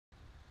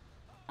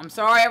I'm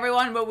sorry,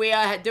 everyone, but we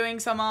are doing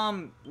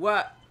some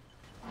work.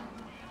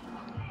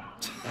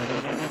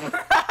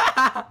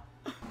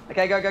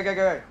 Okay, go.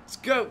 Let's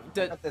go.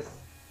 Got this.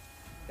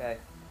 Okay.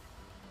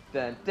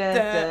 Dun,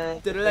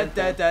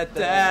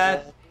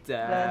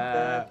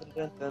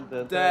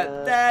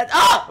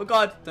 Oh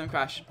god! Don't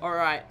crash. All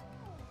right.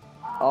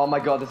 Oh my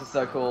god, this is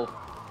so cool.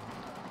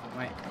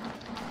 Wait.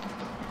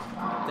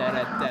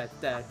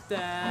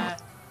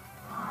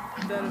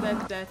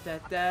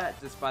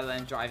 Just by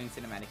then driving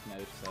cinematic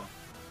mode, so.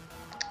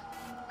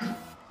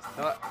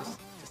 Oh,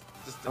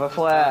 just have a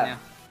flare.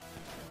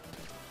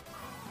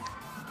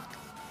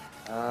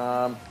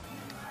 How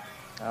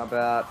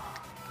about?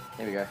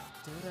 Here we go.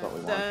 That's what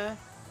we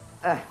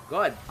want.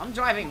 Good. I'm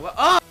driving.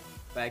 Oh!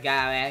 We're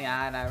going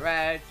on a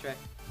road trip.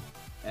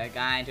 We're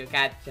going to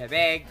catch a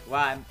big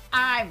one.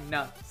 I'm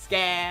not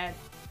scared.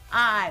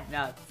 I'm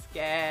not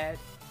scared.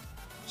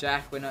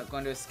 Jack, we're not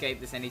going to escape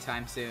this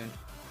anytime soon.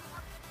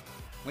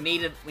 We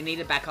need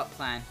a backup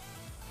plan.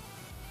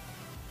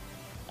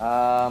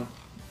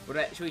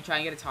 Should we try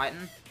and get a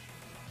Titan?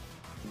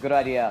 Good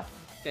idea.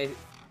 Okay.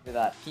 Do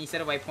that. Can you set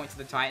a waypoint to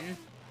the Titan?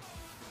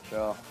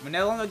 Sure. We're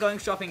no longer going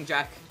shopping,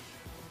 Jack.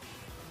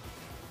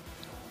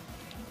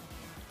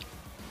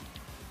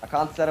 I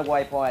can't set a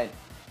waypoint.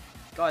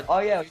 God. Oh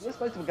yeah, we were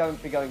supposed to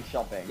be going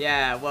shopping.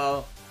 Yeah,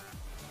 well.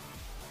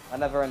 I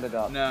never ended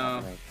up.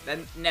 No, that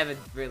never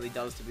really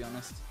does, to be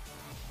honest.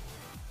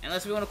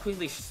 Unless we want to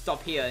quickly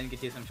stop here and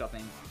do some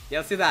shopping. Yeah,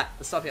 let's do that.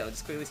 Let's stop here. Let's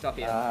just quickly stop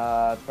here.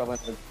 It's probably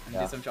and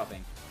do some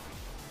shopping.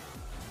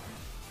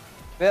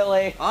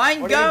 Billy, I'm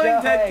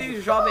going to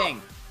do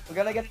shopping. We're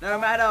gonna get no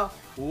matter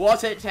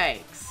what it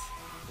takes.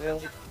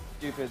 Billy,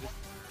 stupid.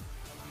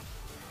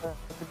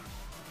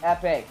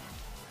 Epic.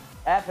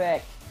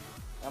 Epic.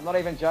 I'm not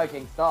even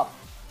joking. Stop.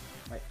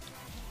 Wait.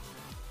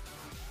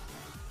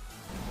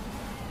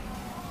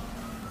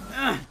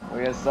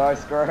 We are so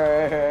screwed.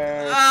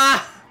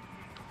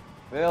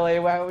 Billy,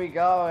 where are we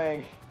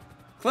going?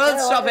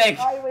 Clothes shopping.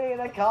 Why are we in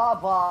a car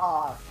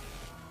park?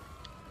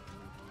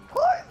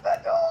 Close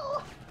the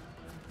door.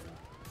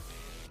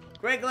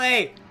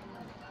 Quickly.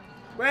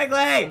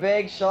 Quickly.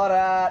 Big shot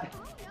at.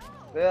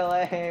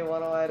 Billy, what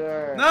do I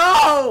do?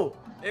 No!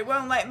 It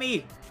won't let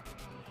me.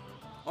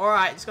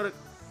 Alright, just gotta...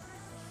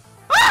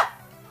 Ah!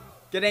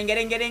 Get in.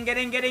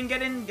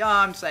 Oh,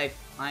 I'm safe.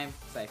 I'm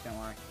safe, don't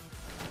worry.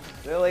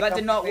 Billy, that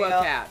did not work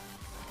out.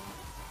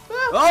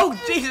 Oh,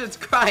 Jesus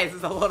Christ,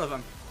 there's a lot of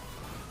them.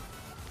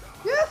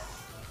 Yes!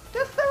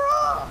 Yes, there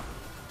are!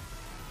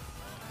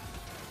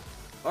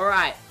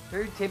 Alright.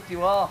 Who tipped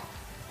you off?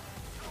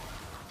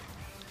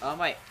 Oh,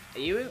 wait. Are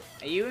you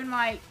in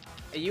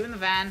the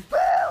van?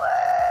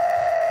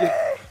 Billy!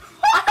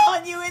 Why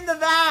aren't you in the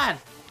van?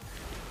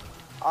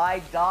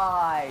 I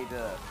died.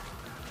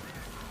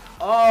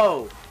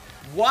 Oh.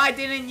 Why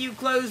didn't you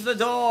close the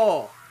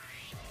door?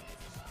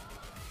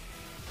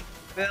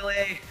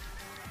 Billy.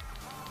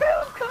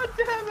 Bill, God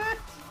damn it!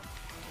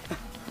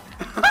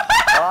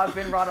 Oh, I've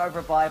been run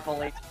over by a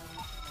police.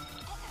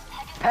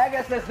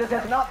 Pegasus, this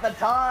is not the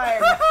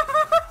time!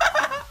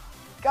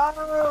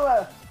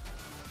 Go!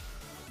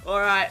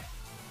 Alright.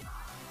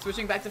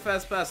 Switching back to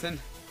first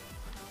person.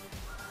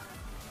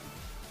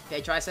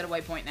 Okay, try set a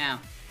waypoint now.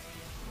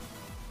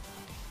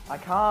 I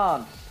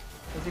can't.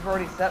 Because you've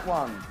already set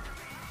one.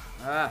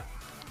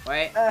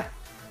 Wait. Let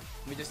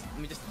me just...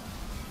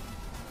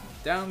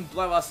 Don't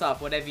blow us up,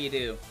 whatever you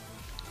do.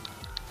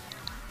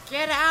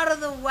 Get out of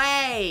the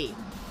way!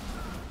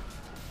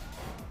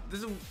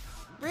 There's a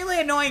really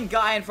annoying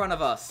guy in front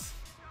of us.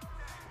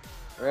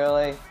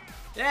 Really?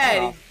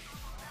 Yeah.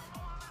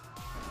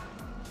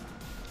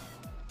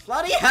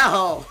 Bloody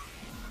hell!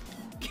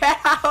 Get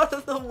out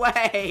of the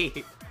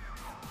way!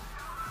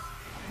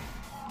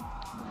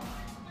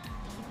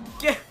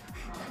 Get...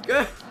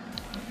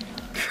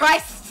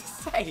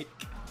 Christ's sake!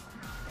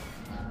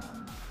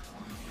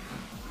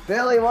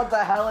 Billy, what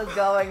the hell is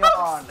going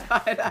on?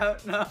 I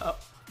don't know.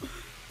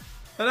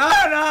 I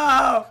don't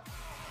know!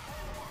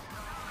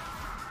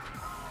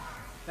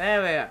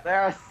 There we are.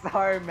 There are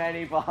so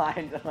many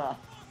behind us.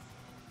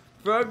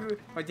 Bro, do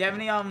you have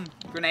any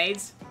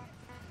grenades?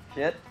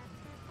 Shit.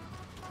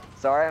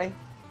 Sorry? Do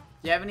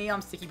you have any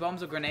sticky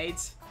bombs or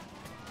grenades?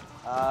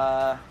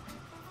 Hang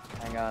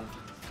on.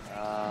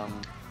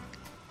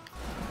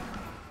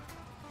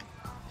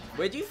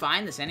 Where'd you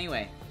find this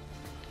anyway?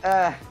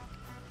 Oh,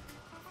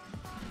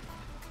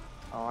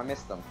 I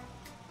missed them.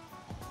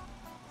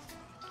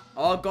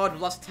 Oh god, we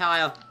lost a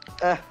tire.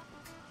 Uh.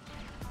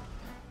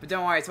 But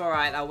don't worry, it's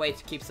alright. Our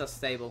weight keeps us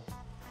stable.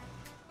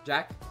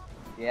 Jack?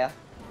 Yeah?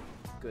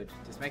 Good.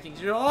 Just making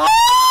sure. Oh!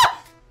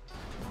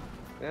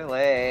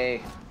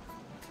 Billy.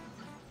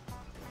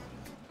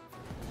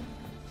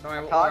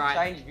 Sorry, Can't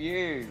change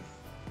views.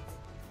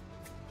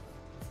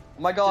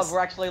 Oh my god, we're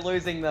actually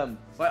losing them.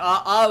 Wait,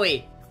 are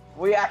we?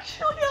 We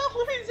actually are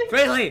losing them.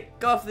 Really?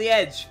 Go off the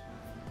edge.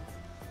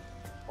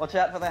 Watch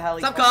out for the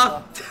helicopter.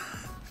 Stop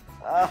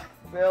car!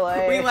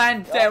 Billy. We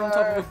land down on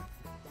top of him.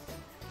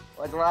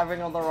 We're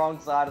driving on the wrong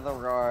side of the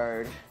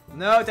road.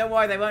 No, don't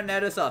worry, they won't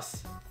notice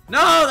us.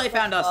 No, they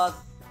found us.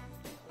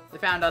 They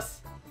found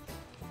us.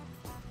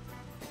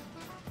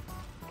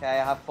 Okay,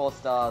 I have 4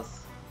 stars.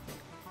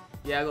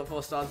 Yeah, I got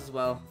 4 stars as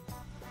well.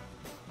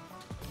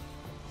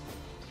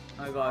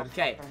 Oh god,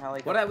 okay.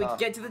 What about we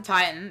get to the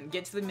Titan,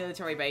 get to the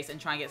military base,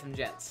 and try and get some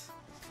jets?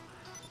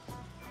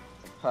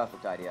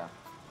 Perfect idea.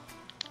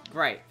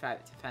 Great.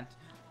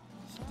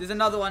 There's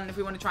another one if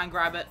we want to try and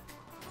grab it.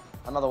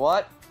 Another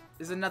what?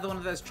 There's another one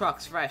of those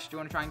trucks fresh. Do you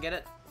want to try and get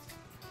it?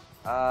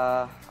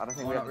 I don't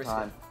think we have the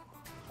time.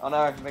 Oh no,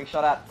 I'm being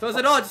shot at. Close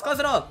the door, just close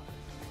the door!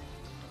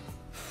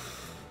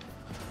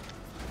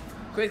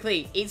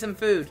 Quickly, eat some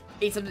food.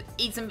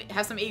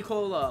 Have some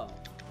E-Cola.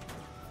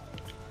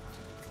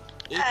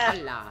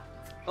 E-Cola.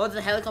 Oh, there's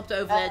a helicopter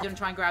over there. Do you want to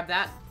try and grab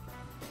that?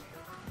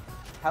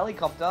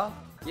 Helicopter?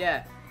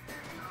 Yeah.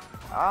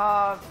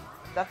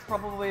 That's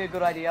probably a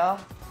good idea.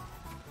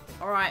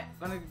 Alright,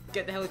 gonna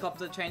get the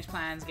helicopter, change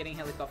plans, getting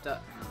helicopter.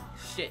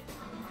 Shit.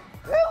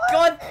 Really?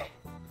 God!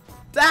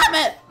 Damn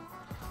it!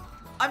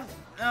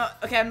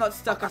 Okay, I'm not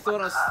stuck. I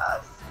thought I was...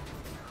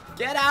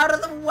 Get out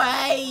of the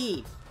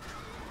way!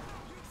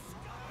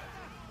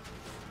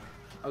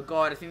 Oh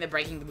god, I think they're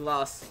breaking the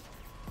glass.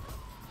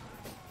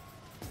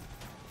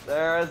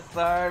 There are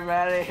so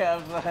many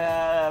of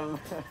them.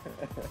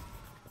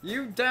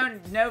 You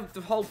don't know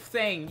the whole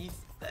thing.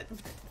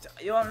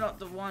 You're not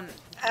the one.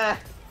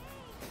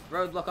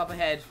 Roadblock up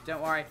ahead.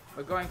 Don't worry.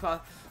 We're going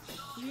past.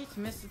 Shit,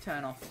 missed the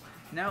turn off.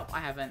 No, I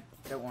haven't.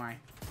 Don't worry.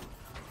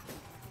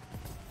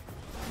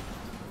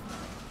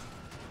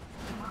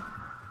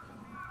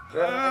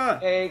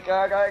 Hey,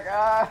 go, go,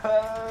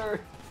 go!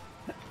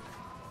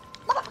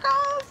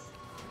 Motherfuckers!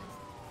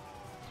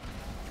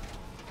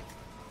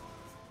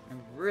 I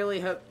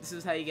really hope this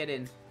is how you get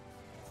in.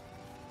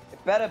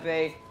 It better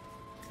be.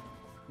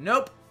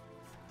 Nope.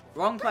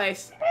 Wrong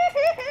place.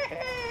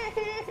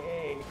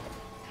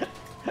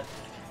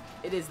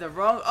 It is the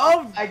wrong.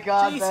 Oh my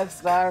god, Jesus. there's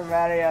so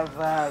many of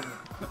them.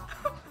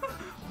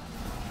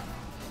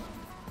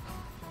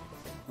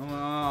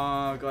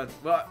 Oh god.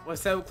 We're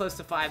so close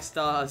to 5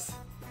 stars.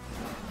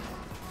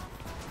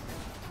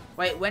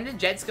 Wait, when did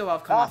jets go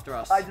off come after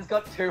us? I just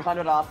got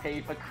 200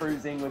 RP for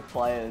cruising with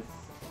players.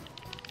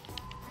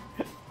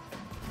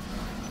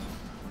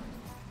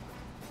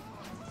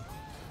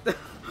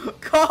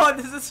 God,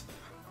 this is...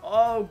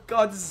 Oh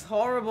god, this is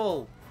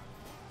horrible.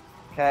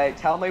 Okay,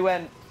 tell me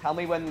when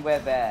we're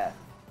there.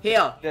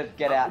 Here. Just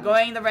get out.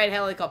 Going in the red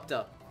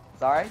helicopter.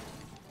 Sorry?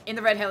 In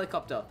the red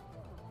helicopter.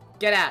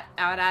 Get out.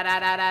 Out, out,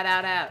 out, out, out,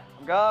 out, out.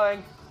 I'm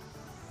going.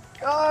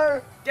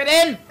 Go! Get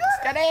in!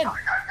 Just get in! Go, go,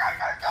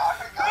 go.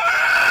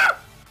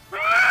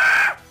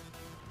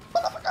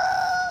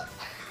 Motherfuckers!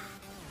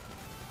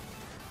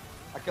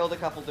 I killed a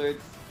couple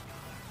dudes.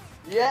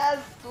 Yes!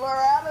 We're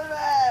out of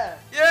there!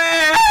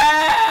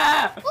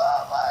 Yeah!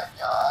 Oh my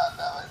god,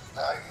 that was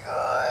so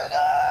good!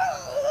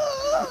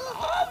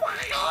 Oh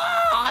my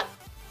god!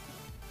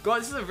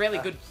 God, this is a really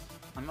good...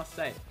 I must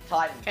say.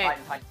 Titan, Okay.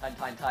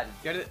 Titan.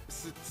 Go to...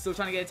 Still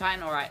trying to get a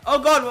Titan? Alright. Oh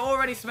god, we're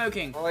already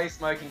smoking. Always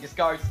smoking, just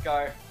go.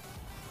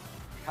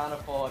 Can't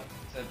afford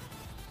to...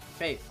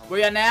 Okay,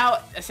 we are now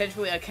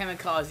essentially a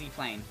kamikaze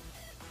plane.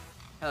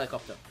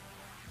 Helicopter.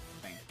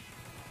 Thing.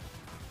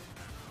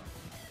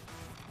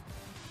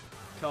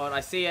 God, I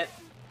see it.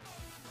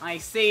 I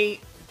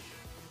see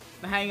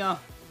the hangar.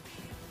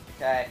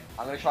 Okay,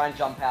 I'm gonna try and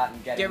jump out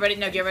and get ready.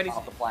 No, get ready.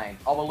 Off the plane.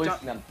 Oh, we're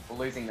losing them. We're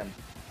losing them.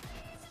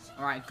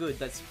 Alright, good.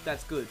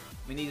 That's good.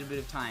 We need a bit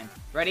of time.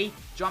 Ready?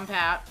 Jump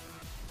out.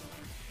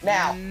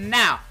 Now.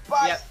 Now.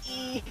 Bye.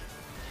 Yep.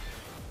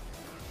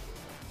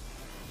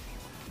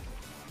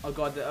 Oh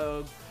god,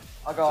 oh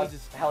god,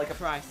 Jesus the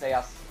helicopter Christ. see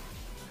us.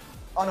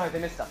 Oh no, they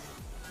missed us.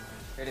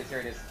 Here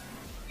it is.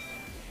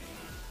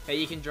 Okay,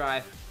 you can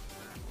drive.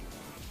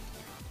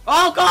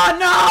 Oh god,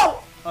 no!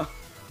 Oh.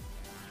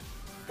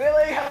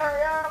 Billy,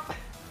 hurry up!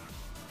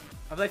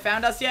 Have they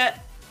found us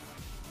yet?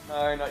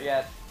 No, not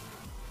yet.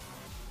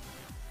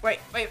 Wait.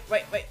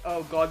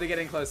 Oh god, they're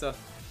getting closer.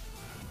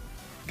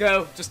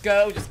 Go, just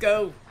go.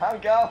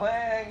 I'm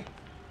going!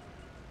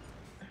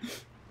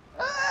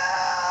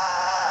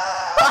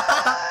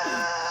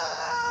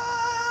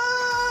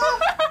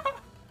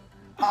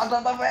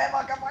 Under the way,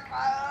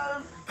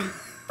 motherfuckers!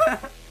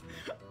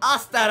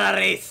 Hasta la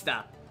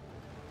vista!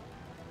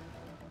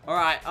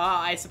 Alright,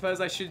 I suppose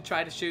I should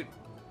try to shoot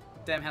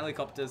them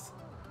helicopters.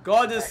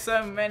 God, there's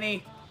so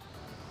many.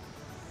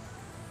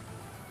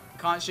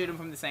 Can't shoot them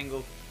from this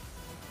angle.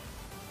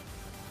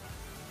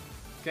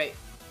 Okay,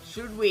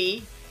 should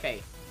we...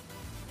 Okay.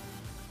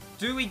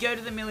 Do we go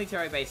to the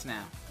military base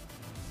now?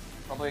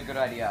 Probably a good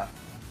idea.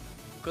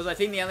 Because I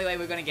think the only way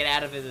we're going to get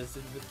out of it is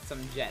with some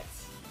jets.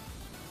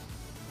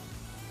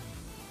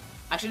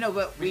 Actually, no,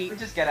 but we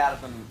just get out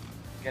of them.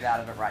 Get out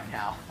of it right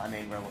now. I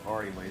mean, we're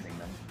already losing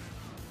them.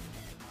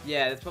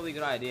 Yeah, that's probably a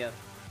good idea.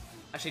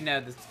 Actually,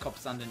 no, there's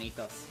cops underneath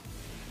us.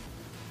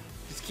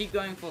 Just keep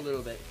going for a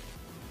little bit.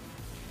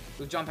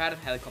 We'll jump out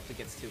if helicopter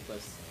gets too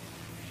close.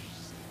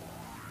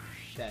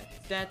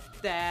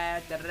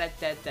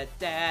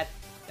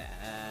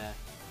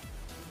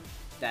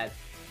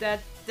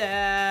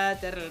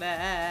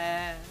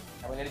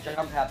 And we need to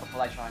jump out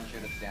before they try and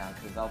shoot us down,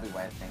 because they'll be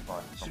waiting for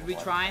us. Should we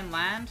try and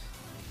land?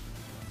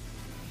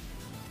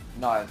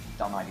 No, it's a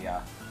dumb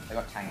idea. They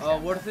got tanks. Oh,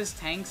 what if there's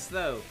tanks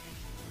though?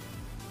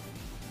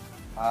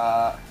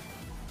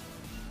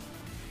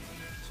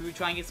 Should we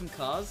try and get some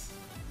cars?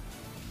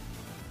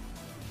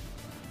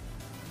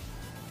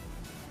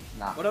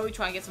 Nah. What if we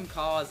try and get some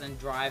cars and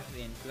drive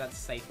in, because that's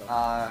safer?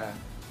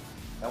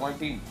 They won't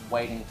be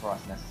waiting for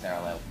us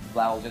necessarily.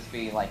 They'll just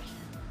be like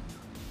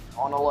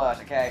on alert.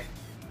 Okay,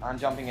 I'm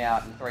jumping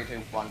out in 3, 2,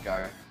 1,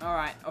 go. All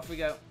right, off we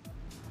go.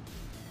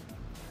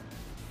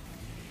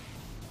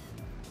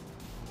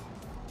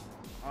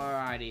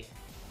 Alrighty.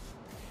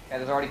 Okay,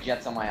 there's already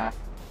jets on my eye.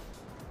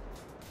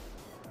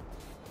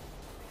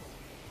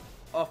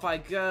 Off I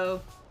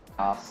go.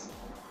 Us.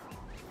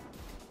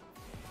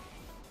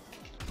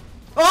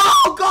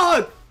 Oh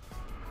God!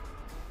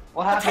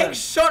 What The happened? tank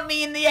shot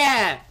me in the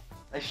air.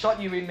 They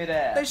shot you in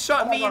midair. They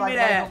shot me in I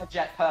midair. landed on the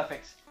jet.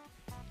 Perfect.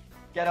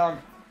 Get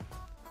on.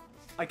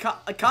 I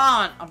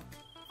can't.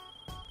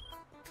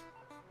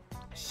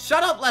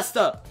 Shut up,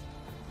 Lester.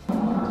 Can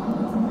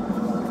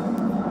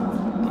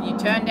you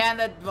turn down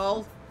the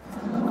vol?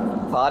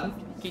 Pardon?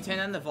 Can you turn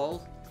down the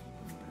vol?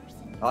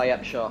 Oh,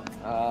 yeah, sure.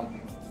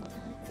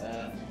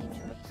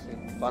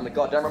 Find the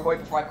goddamn remote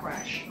before I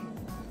crash.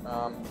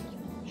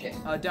 Shit.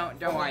 Oh, don't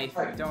worry.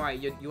 Don't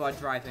worry. You are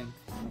driving.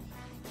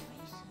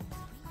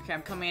 Okay,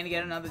 I'm coming in to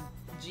get another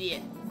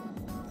jet.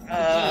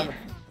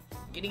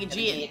 Getting a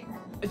jet.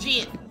 A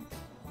jet.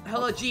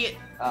 Hello, jet.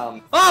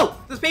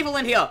 Oh, there's people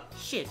in here.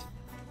 Shit.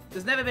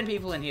 There's never been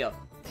people in here.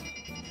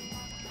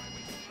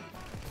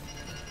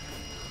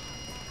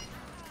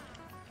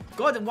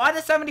 God, why are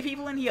there so many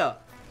people in here?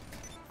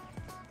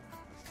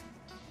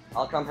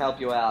 I'll come help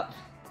you out.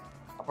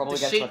 I'll probably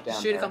get shot down.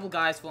 Shoot a couple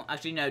guys. For,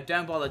 actually, no.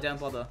 Don't bother. Don't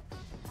bother.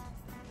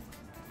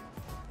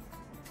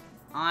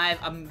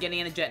 I'm getting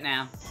in a jet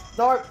now.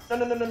 No! No!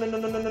 No! No! No! No!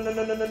 No! No! No!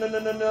 No! No! No! No!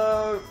 No!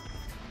 No!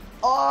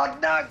 Oh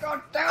no!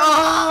 God damn!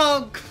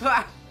 Oh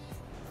crap!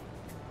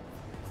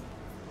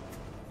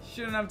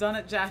 Shouldn't have done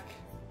it, Jack.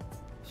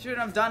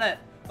 Shouldn't have done it.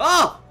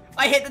 Oh!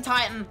 I hit the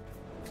Titan.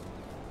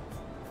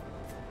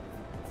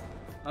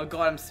 Oh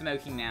God, I'm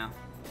smoking now.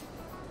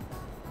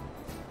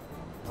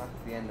 That's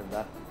the end of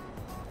that.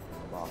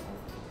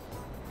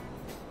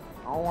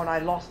 Oh, and I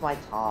lost my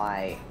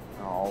tie.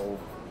 Oh.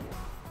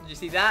 Did you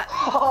see that?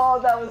 Oh,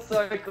 that was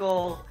so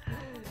cool.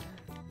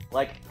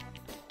 Like,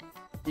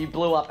 you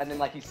blew up and then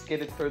like you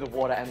skidded through the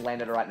water and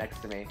landed right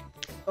next to me.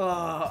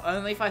 Oh,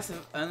 only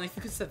if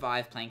we could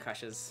survive plane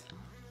crashes.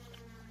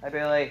 Hey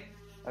Billy,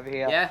 over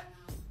here. Yeah.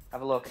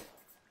 Have a look.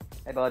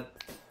 Hey bud.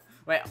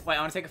 Wait. I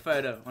want to take a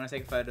photo. I want to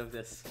take a photo of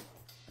this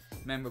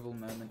memorable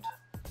moment.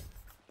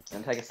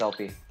 And take a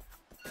selfie.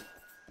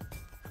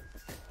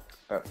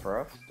 But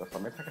first,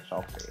 let me take a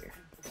selfie.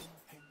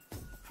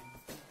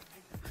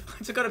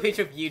 I just got a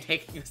picture of you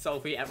taking a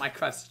selfie at my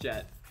crust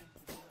jet.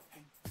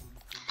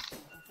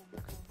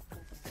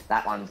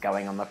 That one's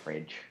going on the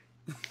fridge.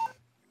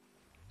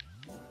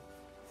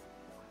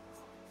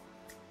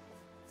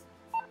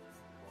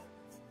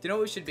 Do you know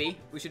what we should be?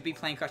 We should be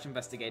plane crash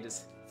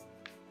investigators.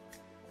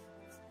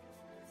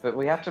 But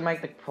we have to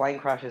make the plane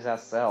crashes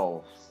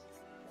ourselves.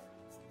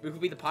 We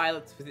could be the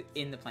pilots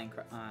in the plane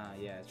crash. Ah,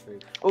 yeah, true.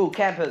 Ooh,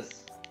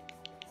 campers!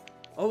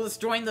 Oh, let's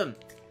join them!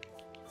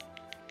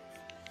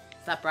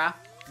 What's that, brah?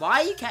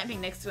 Why are you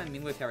camping next to a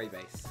military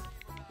base?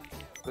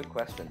 Good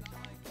question.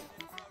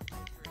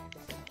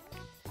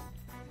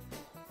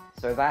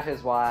 So that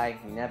is why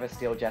you never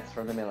steal jets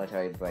from the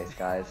military base,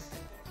 guys.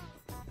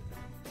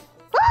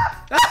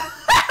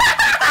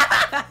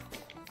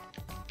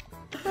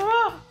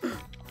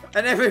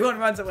 And everyone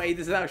runs away.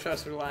 This is our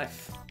shots for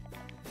life.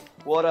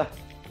 Water.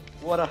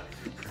 Water.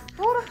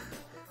 Water.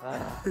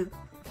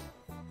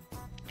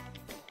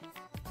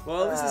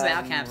 Well, this is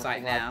our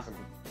campsite now.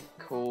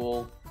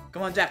 Cool.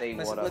 Come on, Jack. Clean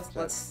water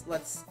Let's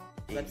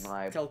eat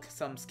my tell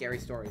some scary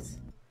stories.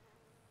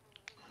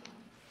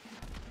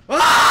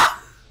 Ah!